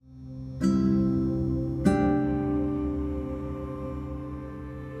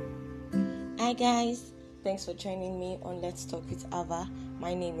Hi guys, thanks for joining me on Let's Talk with Ava.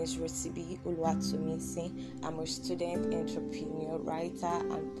 My name is Rosibi Oluwatomisi. I'm a student, entrepreneur, writer,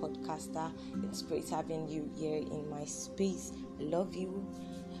 and podcaster. It's great having you here in my space. I love you.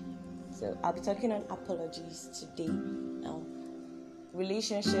 So I'll be talking on apologies today. Now,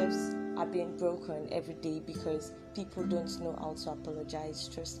 relationships are being broken every day because people don't know how to apologize.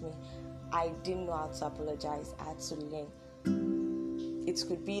 Trust me, I didn't know how to apologize. I had to learn. It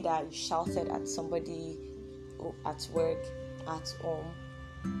could be that you shouted at somebody at work, at home,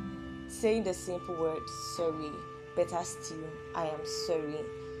 saying the simple word sorry, better still, I am sorry,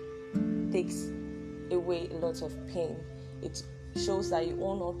 takes away a lot of pain. It shows that you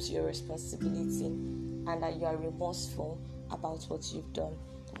own up to your responsibility and that you are remorseful about what you've done.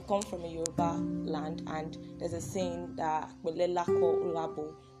 I come from a Yoruba land, and there's a saying that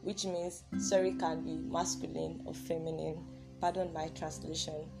which means sorry can be masculine or feminine. Pardon my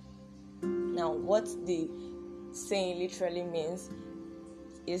translation. Now, what the saying literally means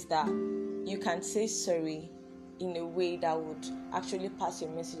is that you can say sorry in a way that would actually pass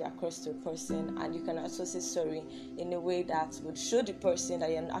your message across to a person, and you can also say sorry in a way that would show the person that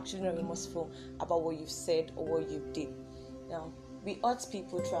you're actually not remorseful about what you've said or what you did. Now, we hurt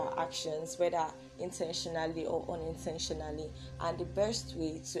people through our actions, whether intentionally or unintentionally, and the best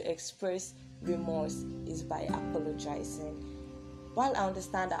way to express remorse is by apologizing. While I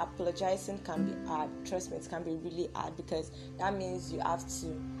understand that apologizing can be hard, trust me, it can be really hard, because that means you have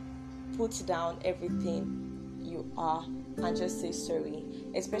to put down everything you are and just say sorry,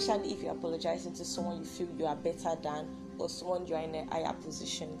 especially if you're apologizing to someone you feel you are better than, or someone you are in a higher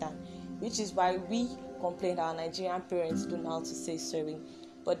position than, which is why we complain that our Nigerian parents don't know how to say sorry.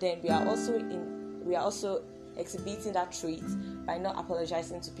 But then we are also exhibiting that trait by not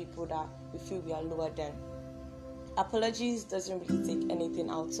apologizing to people that we feel we are lower than. Apologies doesn't really take anything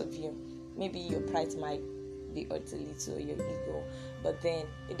out of you. Maybe your pride might be hurt a little, your ego, but then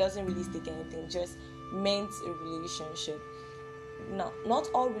it doesn't really take anything, just mends a relationship. Now, not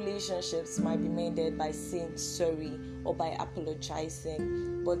all relationships might be mended by saying sorry or by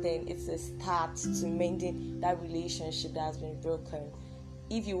apologizing, but then it's a start to mending that relationship that has been broken.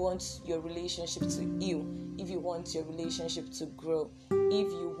 If you want your relationship to heal, if you want your relationship to grow, if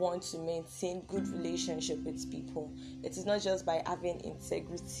you want to maintain good relationship with people, it is not just by having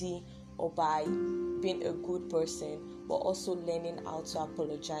integrity or by being a good person, but also learning how to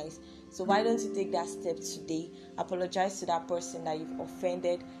apologize. So why don't you take that step today? Apologize to that person that you've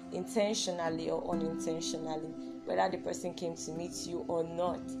offended intentionally or unintentionally. Whether the person came to meet you or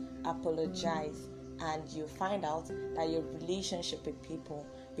not, apologize, and you'll find out that your relationship with people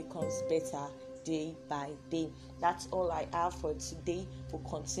becomes better day by day. That's all I have for today. We'll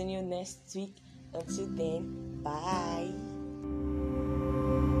continue next week. Until then, bye.